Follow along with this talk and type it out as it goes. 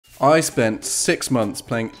I spent 6 months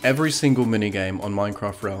playing every single minigame on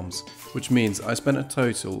Minecraft Realms, which means I spent a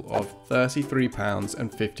total of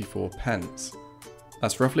 £33.54.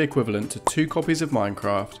 That's roughly equivalent to 2 copies of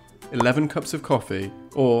Minecraft, 11 cups of coffee,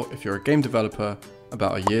 or, if you're a game developer,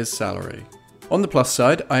 about a year's salary. On the plus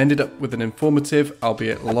side, I ended up with an informative,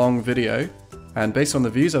 albeit long video, and based on the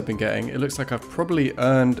views I've been getting, it looks like I've probably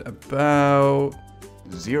earned about...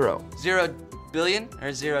 $0 billion or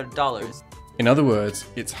 $0? In other words,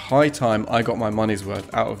 it's high time I got my money's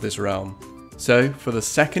worth out of this realm. So, for the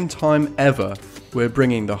second time ever, we're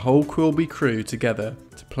bringing the whole Quilby crew together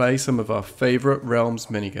to play some of our favourite Realms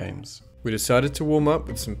minigames. We decided to warm up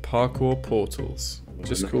with some Parkour Portals.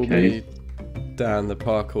 Just call me Dan the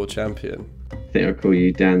Parkour Champion. I think I'll call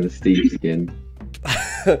you Dan the Steve skin.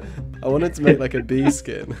 I wanted to make like a bee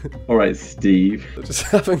skin. Alright, Steve. I just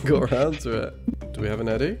haven't got around to it. Do we have an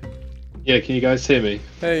Eddie? Yeah, can you guys hear me?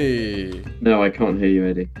 Hey! No, I can't hear you,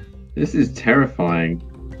 Eddie. This is terrifying.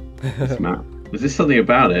 This map. Was there something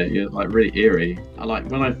about it? You're like really eerie.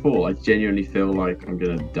 When I fall, I genuinely feel like I'm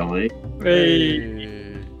gonna die.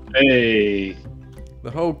 Hey!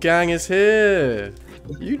 The whole gang is here!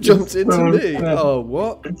 You jumped into me! Oh,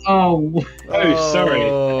 what? Oh! Oh, sorry.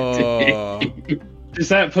 Does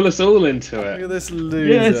that pull us all into Look it? at this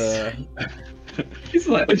loser! Yes. It's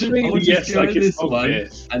like, What do you mean, yes, like it's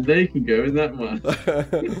obvious? And they can go in that one.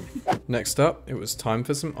 Next up, it was time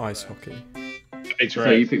for some ice hockey. Pick So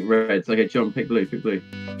red. you pick red. Okay, John, pick blue. Pick blue.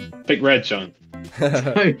 Pick red, John.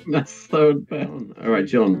 No, that's so unbound. All right,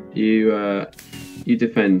 John, you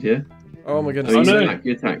defend, yeah? Oh my goodness. Oh, no.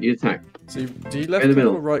 You attack. So do you left In the click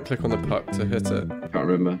middle. or right click on the puck to hit it? I can't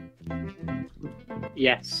remember.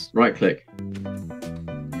 Yes. Right click.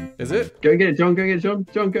 Is it? Go and get it, John. Go and get it, John.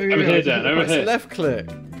 John, go and get Over it. here, Dan, over It's here. left click.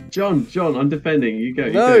 John, I'm defending. You go.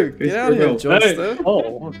 No, you go. get out of here, Johnston.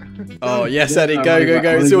 Oh. Oh yes, Eddie, go.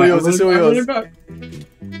 It's all yours. It's all yours.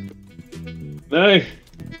 No.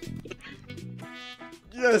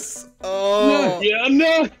 Yes. Oh. Yeah,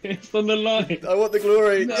 no. It's on the line. I want the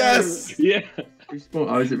glory. No. Yes. Yeah. Respawn.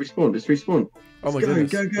 Oh, is it respawn? Just respawn. Oh my Go,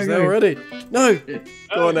 goodness. go, Is go. there already? No. Yes.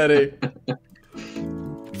 Go on, Eddie.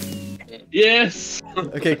 Yes.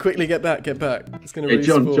 Okay, quickly get back. It's gonna Hey,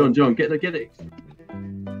 respawn. John, get it.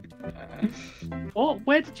 What?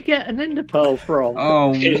 Where did you get an ender pearl from?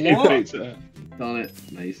 Oh, He what? picked it up. Darn it.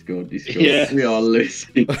 No, he scored. Yes. We are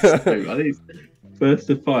losing. So, I think it's first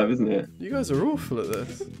to 5, isn't it? You guys are awful at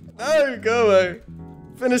this. No, go away.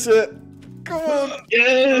 Finish it. Come on.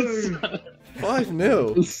 Yes.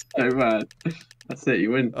 5-0. So bad. That's it,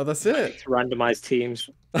 you win. Oh, that's it. It's randomized teams.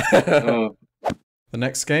 Oh, The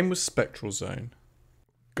next game was Spectral Zone.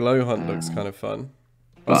 Glow Hunt looks kind of fun.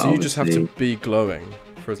 but So you just have to obviously- be glowing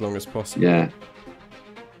for as long as possible. Yeah.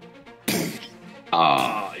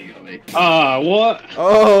 Ah, you got me. Ah, what?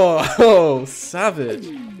 Oh, savage.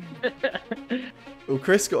 Well,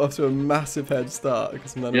 Chris got off to a massive head start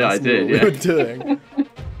because none of Yeah, us I knew did, what yeah. we were doing.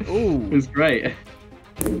 It Ooh, was great.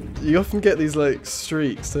 you often get these like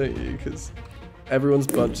streaks, don't you? Because everyone's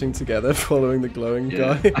bunching together following the glowing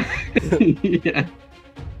Yeah. guy. Yeah.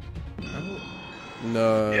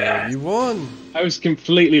 No, Yes. you won. I was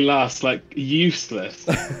completely last, like useless.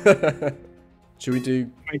 Should we do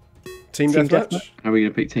team Team deathmatch? How are we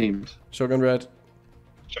going to pick teams? Shotgun red.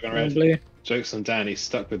 Shotgun red. Blue. Jokes on Dan, he's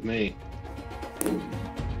stuck with me.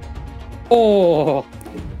 Oh.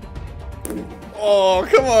 Oh,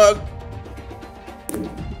 come on.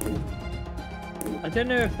 I don't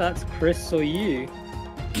know if that's Chris or you.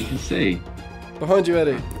 You can see. Behind you,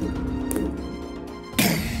 Eddie.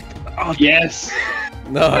 Yes.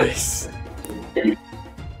 Nice.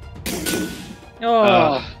 Oh.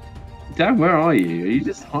 Ah. Dan, where are you? Are you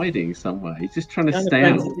just hiding somewhere? He's just trying to Kind of stay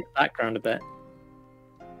blends out. into the background a bit.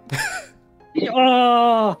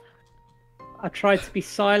 Oh. I tried to be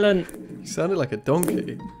silent. You sounded like a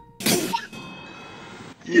donkey.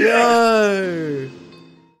 Yo!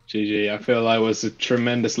 GG, I feel I was a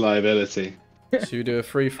tremendous liability. Should we do a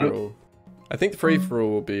free-for-all? I think the free-for-all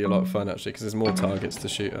will be a lot of fun, actually, because there's more targets to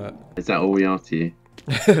shoot at. Is that all we are to you?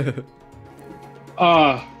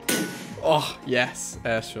 Ah. Oh, yes.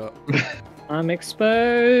 Air shot. I'm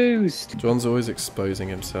exposed. John's always exposing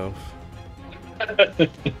himself.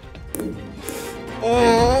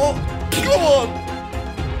 Oh! Come on!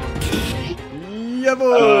 Yeah,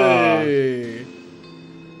 boy!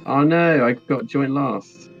 Oh no, I got joint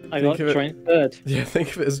last. I Think got of it- joint third. Yeah,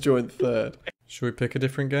 think of it as joint third. Should we pick a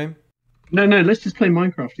different game? No, let's just play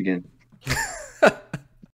Minecraft again.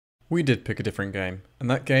 We did pick a different game, and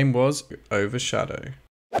that game was Overshadow.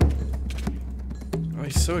 Oh,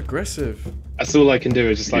 he's so aggressive. That's all I can do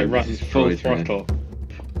is just like Yeah, run this is full Freud, man. throttle.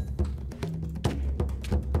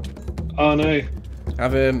 Oh no.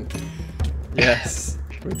 Have him. Yes,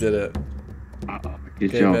 we did it.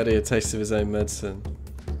 Good Gave job. Eddie a taste of his own medicine.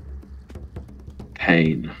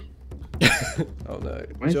 Pain. Oh no.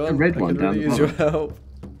 Where's John, the red one I could down really the use your bottom? help.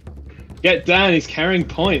 Get down, he's carrying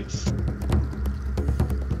points.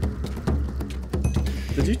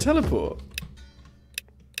 Did you teleport?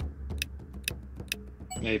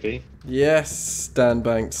 Maybe. Yes, Dan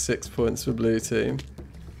banked 6 points for blue team.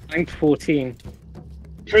 Ranked 14.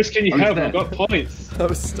 Chris, can you I'm help? dead. I've got points. I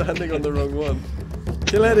was standing on the wrong one.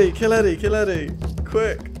 Kill Eddie, kill Eddie, kill Eddie.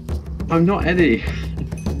 Quick. I'm not Eddie.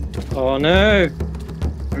 Oh no!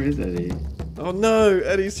 Where is Eddie? Oh no,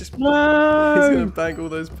 Eddie's just... No! He's going to bank all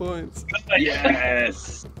those points.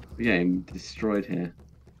 Yes. The game destroyed here.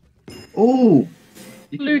 Oh.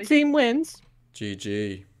 Blue team wins.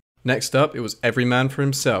 GG. Next up, it was every man for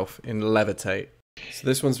himself in Levitate. So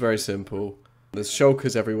this one's very simple. There's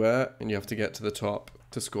shulkers everywhere, and you have to get to the top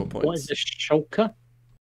to score points. What is a shulker?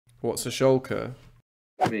 What's a shulker?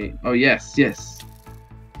 Me. Oh yes, yes.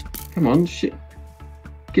 Come on, shit.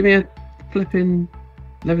 Give me a flipping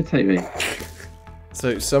levitate me.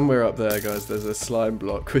 So somewhere up there, guys, there's a slime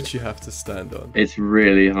block which you have to stand on. It's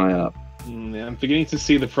really high up. Yeah, I'm beginning to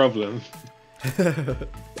see the problem.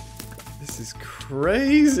 This is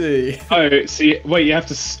crazy. Oh, see, wait, you have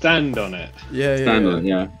to stand on it. Yeah, yeah, Stand yeah. on it,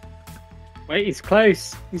 yeah. Wait, he's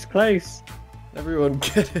close. He's close. Everyone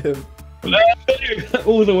get him. No!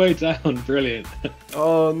 All the way down, brilliant.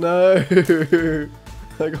 Oh no.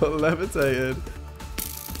 I got levitated.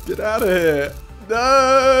 Get out of here.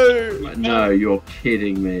 No. No, you're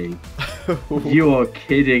kidding me. You're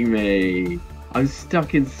kidding me. I'm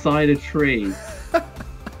stuck inside a tree.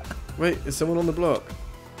 Wait, is someone on the block?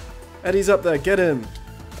 Eddie's up there, get him.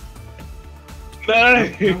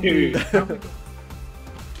 No!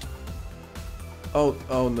 Oh,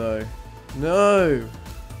 oh no. No.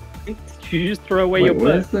 Did you just throw away Wait, your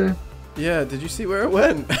where's bird? the... Yeah, did you see where it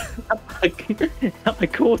went? I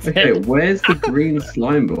caught Okay, it. where's the green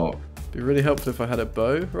slime block? Be really helpful if I had a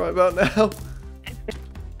bow right about now.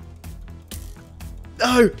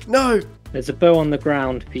 No, no. There's a bow on the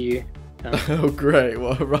ground for you. Oh great,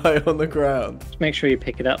 well right on the ground. Just make sure you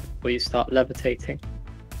pick it up before you start levitating.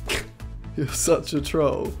 You're such a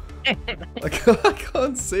troll. I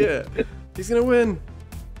can't see it. He's gonna win.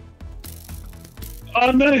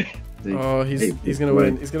 Oh no! Oh, he's gonna wait.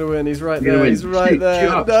 win. He's gonna win. He's right You're there. gonna He's win. right Shoot, there.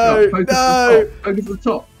 shoot up, No, shoot up. no. Focus on the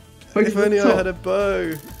top. Focus If on only the I top. had a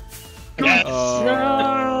bow. Yes! Oh,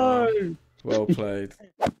 No! well played.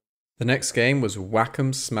 The next game was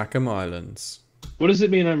Whack'em Smack'em Islands. What does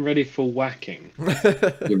it mean I'm ready for whacking?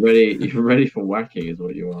 You're ready for whacking is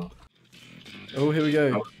what you are. Oh, here we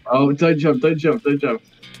go. Oh, don't jump, don't jump, don't jump.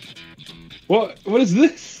 What is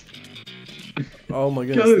this? Oh my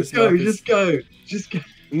goodness. Go, this go, map is- just go. Just go.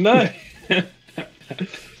 No!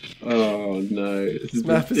 Oh no. This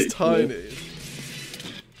map is ridiculous. tiny.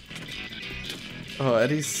 Oh,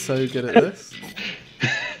 Eddie's so good at this.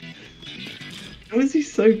 How is he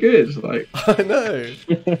so good? Like, I know.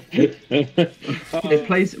 it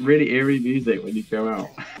plays really eerie music when you go out.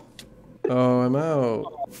 Oh, I'm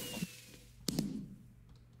out.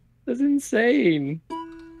 That's insane.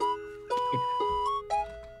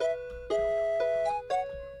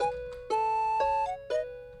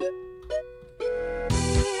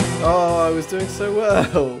 Oh, I was doing so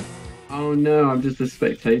well. Oh no, I'm just a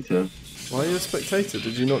spectator. Why are you a spectator?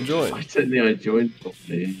 Did you not join? I don't think I joined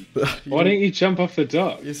properly. Why don't you jump off the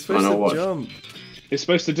dock? You're supposed I know to what. jump. You're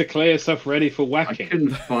supposed to declare yourself ready for I whacking.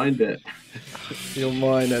 couldn't find it. You're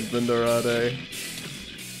mine, Edmund Dorado.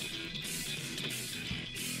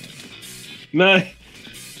 No!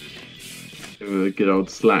 It was a good old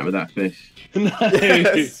slap with that fish. No!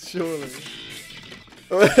 Yes, surely.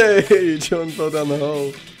 Oh, hey, John fell down the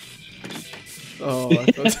hole. Oh, I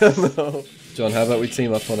fell down the hole. John, how about we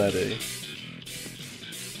team up on Eddie?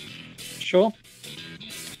 Sure. Do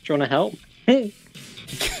you want to help? Hey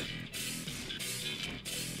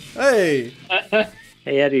Hey!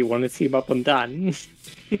 Eddie, want to team up on Dan?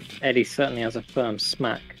 Eddie certainly has a firm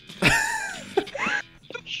smack.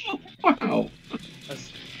 Wow.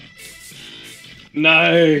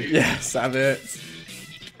 No! Yes, have it.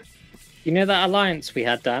 You know that alliance we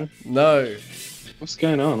had, Dan? No. What's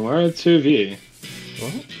going on? Where are the two of you?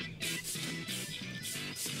 What?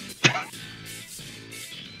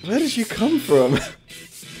 Where did you come from?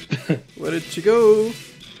 Where did you go?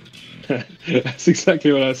 That's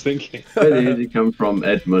exactly what I was thinking. Where did you come from,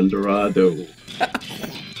 Edmund Dorado?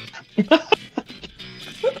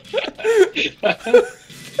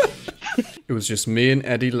 It was just me and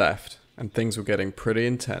Eddie left, and things were getting pretty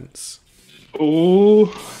intense. Oh!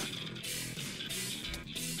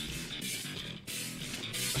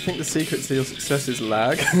 think the secret to your success is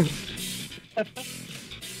lag.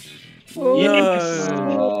 Yes.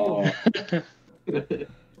 No.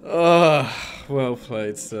 Oh, well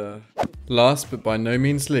played, sir. Last but by no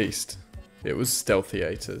means least, it was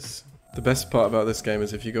Stealthiators. The best part about this game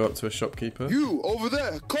is if you go up to a shopkeeper. You over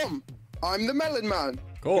there, come! I'm the melon man.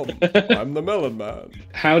 Come, I'm the melon man.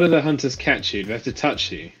 How do the hunters catch you? Do they have to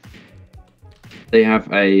touch you? They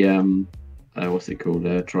have a what's it called?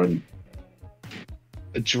 Trident.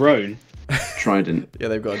 A drone? Trident. Yeah,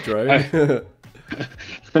 they've got a drone.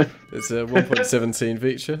 It's a 1.17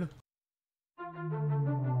 feature.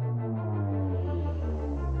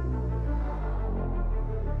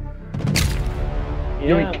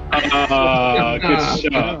 Yeah. Ah,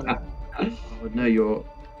 good shot. Oh no, you're.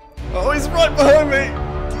 Oh, he's right behind me!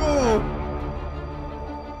 Oh.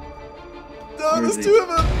 No, Where there's is two he? of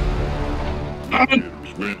them!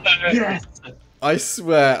 Yes. I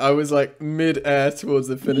swear, I was like mid-air towards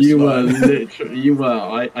the finish You were line. literally. You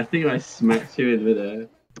were. I think I smacked you in midair.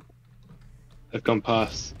 They've gone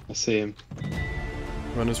past. I see him.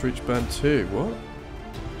 Runners reach band 2, what?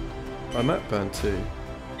 I'm at band 2.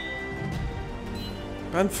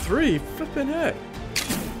 Band 3? Flipping heck!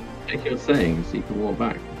 Check your saying so you can walk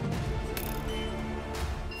back.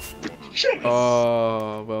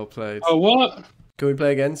 Oh, well played. Oh, what? Can we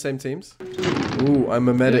play again, same teams? Ooh, I'm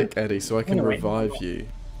a medic, Eddie, so I can revive you.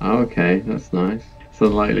 Oh, okay, that's nice. It's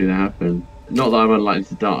unlikely to happen. Not that I'm unlikely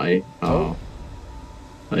to die. Oh.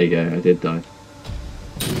 There you go, I did die.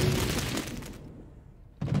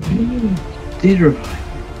 Did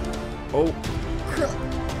revive. Oh, crap!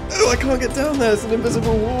 Oh, I can't get down there, it's an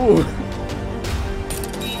invisible wall!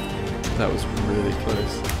 That was really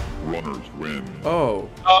close. Runners win. Oh,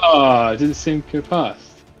 Oh, I didn't see him go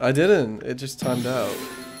past. I didn't, it just timed out.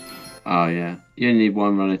 Oh yeah, you only need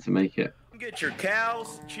one runner to make it. Get your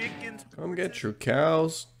cows, chickens. Come get your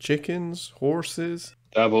cows, chickens, horses.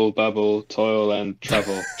 Double, bubble, toil, and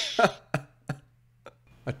travel.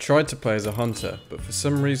 I tried to play as a hunter, but for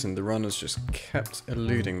some reason the runners just kept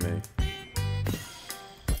eluding me.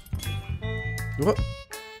 What?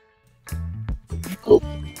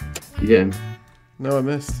 Yeah. No, I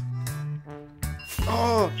missed.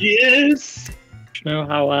 Oh! Yes! Do you know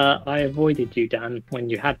how I avoided you, Dan, when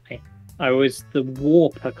you had me? I was the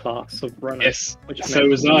warper class of runner. Yes, which so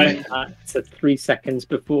meant was you I. went back to 3 seconds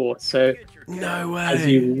before. So No as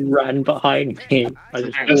way! you ran behind me, I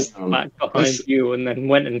just walked back behind you and then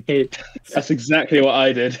went and hid. That's exactly what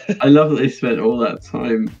I did. I love that they spent all that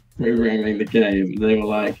time programming the game and they were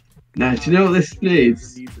like, now do you know what this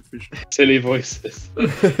needs? Silly voices.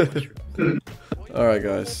 Alright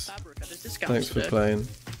guys, thanks for playing.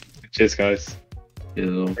 Cheers, guys. Yeah. See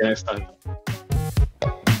you next time.